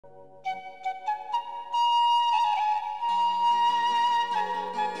আসসালামু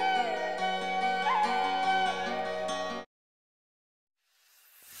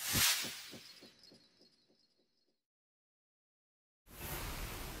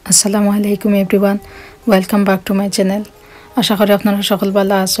আলাইকুম everyone, welcome back to my channel. আশা করি আপনারা সকল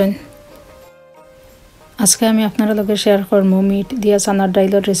ভালো আছেন। আজকে আমি আপনারা লগে শেয়ার করবো মিট দিয়া চানার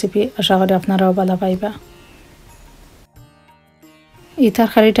ডাইলের রেসিপি। আশা করি আপনারাও ভালো পাইবা। এই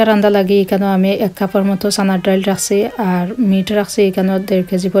তরকারিটা রান্না লাগে এখানে আমি 1 কাপের মতো চানার ডাইল রাখছি, আর মিট রাখছি এখানে 1.5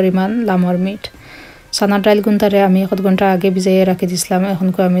 কেজি পরিমাণ লামর মিট। চানার ডাইল গুনতারে আমি 1 ঘন্টা আগে ভিজাইয়ে রাখি দিছিলাম,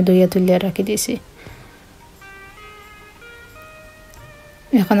 এখনকে আমি ধুইয়া তুলিয়া রাখি দিছি।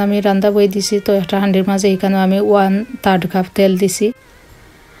 এখন আমি রান্না বই দিছি, তো একটা হাঁডির মাঝে এখানে আমি 1/3 কাপ তেল দিছি।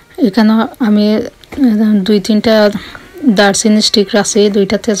 এখানে আমি 2-3টা দারচিনি স্টিক রাখছি,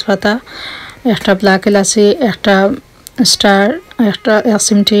 2টা তেজপাতা, একটা ব্ল্যাক এলাচি, একটা স্টার, একটা 1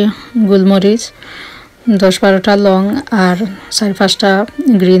 চিমটি গোলমরিচ, 10-12টা লং আর 4-5টা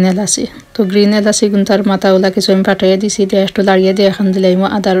গ্রিন এলাচি। তো গ্রিন এলাচি গুনতার মাথাওলা কিছু আমি ফাটাইয়া দিছি, দিয়ে একটু লাড়িয়ে দিয়ে এখন দিলাম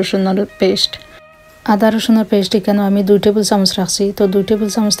আদা রসুনের পেস্ট। আদা রসুনের পেস্ট এখানে আমি 2 টেবিল চামচ রাখছি। তো 2 টেবিল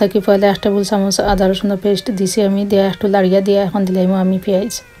চামচ থাকি পয়লা 1 টেবিল চামচ আদা রসুনের পেস্ট দিছি আমি, দিয়ে একটু লাড়িয়ে দিয়ে এখন দিলাম আমি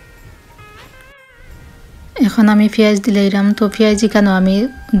পেঁয়াজ। এখন আমি পেঁয়াজ দিলাম। তো পেঁয়াজ এখানে আমি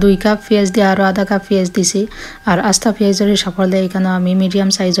 2 কাপ পেঁয়াজ দিয়ে আরও আধা কাপ পেঁয়াজ দিছি, আর আস্তা পেঁয়াজের হিসাব হলে এখানে আমি মিডিয়াম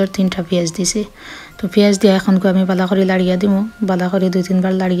সাইজের 3টা পেঁয়াজ দিছি। তো পেঁয়াজ দিয়ে এখন আমি বালা করে লাড়িয়ে দিব। বালা করে 2-3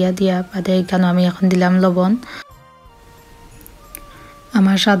 বার লাড়িয়ে দিয়া বাদে এখানে আমি এখন দিলাম লবণ।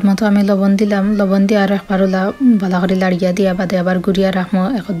 আমার স্বাদ মতো আমি লবণ দিলাম। লবণ দিয়ে আর একবার বালা করে লাড়িয়া দিয়া বাদে আবার গুড়িয়া রাখবো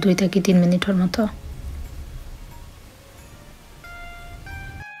 2 থেকে 3 মিনিটের মতো।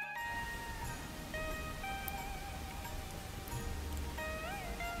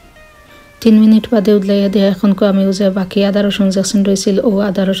 3 মিনিট বাদে উদলাইয়া দিয়ে এখন আমি যে বাকি আদা রসুন যেসন রয়েছিল ও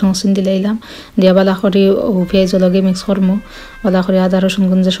আদা রসুন দিলাইলাম, দিয়া বালা করে ও পেঁয়াজ লগে মিক্স করবো। বালা করে আদা রসুন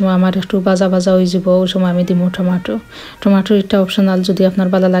যে সময় আমার একটু ভাজা ভাজা হয়ে যাব, ওই সময় আমি দিব টমেটো। টমেটো এটা অপশনাল, যদি আপনার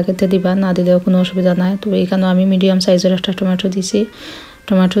ভালো লাগে তে দিবা, না দিলেও কোনো অসুবিধা নাই। তো এখানে আমি মিডিয়াম সাইজের একটা টমেটো দিছি।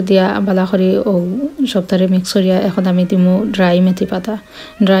 টমেটো দিয়া বালা করে ও সপ্তাহে মিক্স করিয়া এখন আমি দিব ড্রাই মেথি পাতা।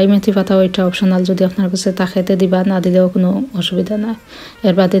 ড্রাই মেথি পাতা ওইটা অপশনাল, যদি আপনার কাছে তাকেতে দিবা, না দিলেও কোনো অসুবিধা নাই।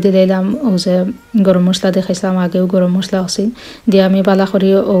 এর বাদে দিলাম ও যে গরম মশলা দেখাইছিলাম আগেও, গরম মশলা অসিন দিয়ে আমি বালা করে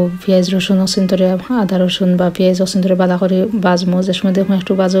ও পেঁয়াজ রসুন অসিন ধরে আদা রসুন বা পেঁয়াজ অসিন ধরে বালা করে বাজমো। যে সময় দেখুন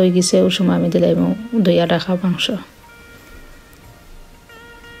একটু বাজা হয়ে গেছে, ওই সময় আমি দিলাম ধুইয়া রাখা মাংস।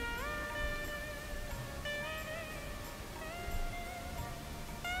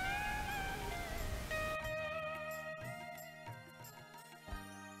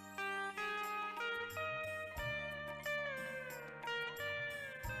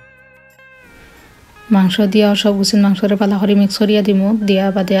 মাংস দিয়া সব কিছু মাংসরে পালা করে মিক্স করিয়া দিমু, দিয়া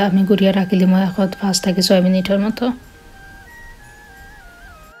বাদে আমি গুড়িয়া রাখিলিম এখন 5 থেকে 6 মিনিটের মতো।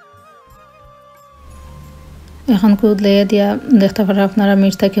 এখন কুদলাইয়া দিয়া দেখতে পারা আপনারা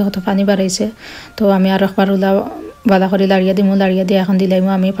মিট থেকে কত পানি বাড়াইছে। তো আমি আর একবার বালা করে লাড়িয়া দিমু, লাড়িয়া দিয়ে এখন দিলাইমু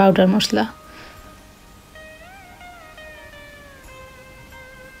আমি পাউডার মশলা।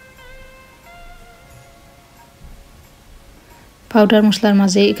 পাউডার মশলার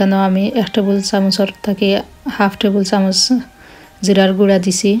মাঝে এখানেও আমি 1 টেবিল চামচের থেকে 1/2 টেবিল চামচ জিরার গুঁড়া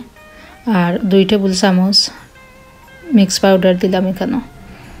দিছি, আর 2 টেবিল চামচ মিক্স পাউডার দিলাম এখানে।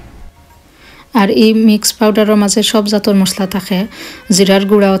 আর এই মিক্স পাউডারের মাঝে সব জাতের মশলা থাকে, জিরার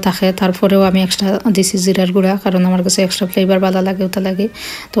গুঁড়াও থাকে, তারপরেও আমি এক্সট্রা দিছি জিরার গুঁড়া, কারণ আমার কাছে এক্সট্রা ফ্লেভার ভালো লাগে, ওটা লাগে।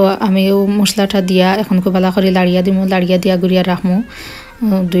 তো আমি ও মশলাটা দিয়া এখন খুব ভালো করে লাড়িয়া দিমু, লাড়িয়া দিয়া গুঁড়িয়া রাখমু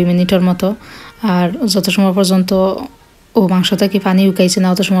 2 মিনিটের মতো। আর যত সময় পর্যন্ত ও মাংসটা কি পানি উকাইছে না,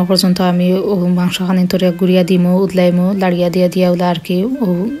 অত সময় পর্যন্ত আমি ও মাংস খানি তোরে গুড়িয়া দিমু, উদলাইমু, লাড়িয়া দিয়া ওলা আর কি ও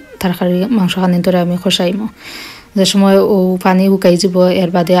তরকারি মাংস খানি তোরে আমি খসাইমু। যে সময় ও পানি উকাই যাব, এর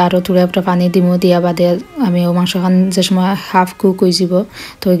বাদে আরও তুলে একটা পানি দিমু, দিয়া বাদে আমি ও মাংস খান যে সময় হাফ কুক হয়ে যাব,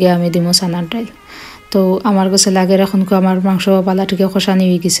 তো গিয়ে আমি দিমু চানার ডাইল। তো আমার কাছে লাগে এখনকো আমার মাংস বালা থেকে খসানি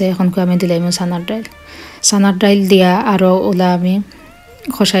হয়ে গেছে, এখনকো আমি দিলাইমু চানার ডাইল। চানার ডাইল দিয়া আরও ওলা আমি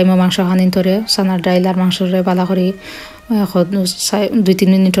খসাইমো মাংস খানি তোরে। চানার ডাইল আর মাংসরে বালা করে 2-3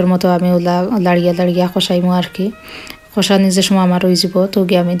 মিনিটের মতো আমি ওলা লাড়িয়া খসাইমো আর কি। খসানি যে সময় আমার হয়ে যাব, তো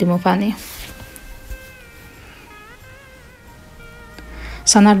গিয়ে আমি দিমু পানি।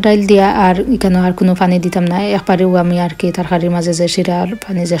 চানার ডাইল দিয়া আর এখানে আর কোনো পানি দিতাম না, একবারেও আমি আর কি তরকারির মাঝে যে শিরার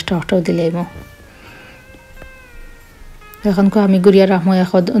পানি চেষ্টা অটাও দিলাইম। এখন আমি গুড়িয়া রাখবো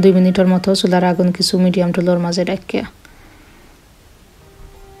 2 মিনিটের মতো, চুলার আগুন কিছু মিডিয়াম টুলোর মাঝে রাখিয়া।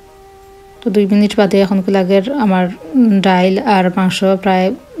 তো 2 মিনিট বাদে এখন লাগে আমার ডাইল আর মাংস প্রায়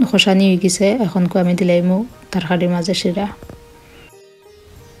খসানি হয়ে গেছে, এখন আমি দিলাইমু তরকারির মাঝে শিরা।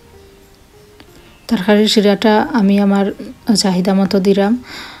 তরকারির শিরাটা আমি আমার চাহিদা মতো দিলাম।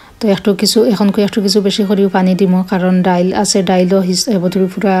 তো একটু কিছু বেশি করেও পানি দিব, কারণ ডাইল আছে, ডাইলও এবছর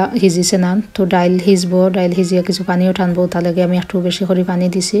পুরা সিজিছে না। তো ডাইল সিজিয়া কিছু পানিও টানবো, তার লাগে আমি একটু বেশি করে পানি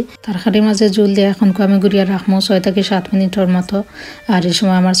দিছি। তরকারির মাঝে জল দিয়ে এখনকে আমি গুড়িয়া রাখবো 6 থেকে 7 মিনিটের মতো। আর এই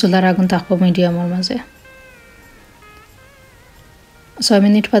সময় আমার চুলার আগুন থাকবো মিডিয়ামের মাঝে। 6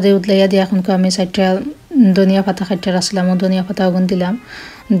 মিনিট বাদে উতলাইয়া দিয়ে এখনকে আমি 4টা ধনিয়া পাতা কাটতে রাখছিলাম, ধনিয়া পাতা আগুন দিলাম,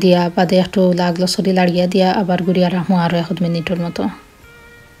 দিয়া বাদে একটু লাগলো সরি লাড়িয়া দিয়া আবার গুড়িয়া রাখবো আরও 1 মিনিটের মতো।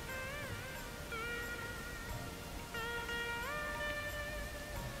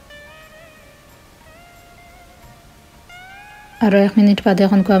 আরও 1 মিনিট বাদে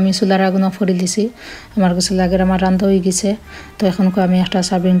এখনকে আমি চুলার আগুন অফ করে দিছি। আমার কাছে লাগে আমার রান্ধা হয়ে গেছে। তো এখনকে আমি একটা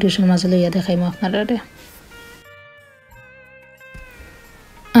সার্ভিং ডিশের মাঝে লইয়া দেখাইমো আপনারা।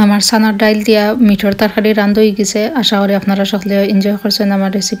 আমার চানার ডাইল দিয়া মিঠর তরকারি রান্ধা হয়ে গেছে। আশা করি আপনারা সকলে এনজয় করছেন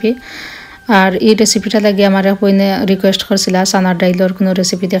আমার রেসিপি। আর এই রেসিপিটা লাগে আমার কইনে রিকোয়েস্ট করছিল চানার ডাইলের কোনো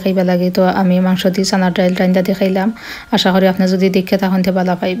রেসিপি দেখাইবা লাগে। তো আমি মাংস দিয়ে চানার ডাইল রান্ধা দেখাইলাম। আশা করি আপনি যদি দেখে তখন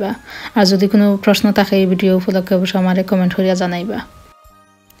ভালো পাইবা। আর যদি কোনো প্রশ্ন থাকে এই ভিডিও উপলক্ষে অবশ্যই আমার কমেন্ট করিয়া জানাইবা।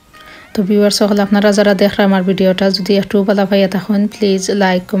 তো ভিউয়ার্স সকল আপনারা যারা দেখরা আমার ভিডিওটা যদি একটু ভালো পাইয়া থাকুন, please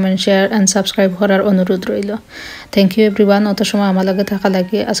like comment share and subscribe করার অনুরোধ রইল। Thank you everyone. অত সময় আমার লগে থাকা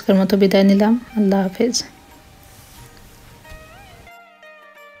লাগে আজকের মতো বিদায় নিলাম। আল্লাহ হাফেজ।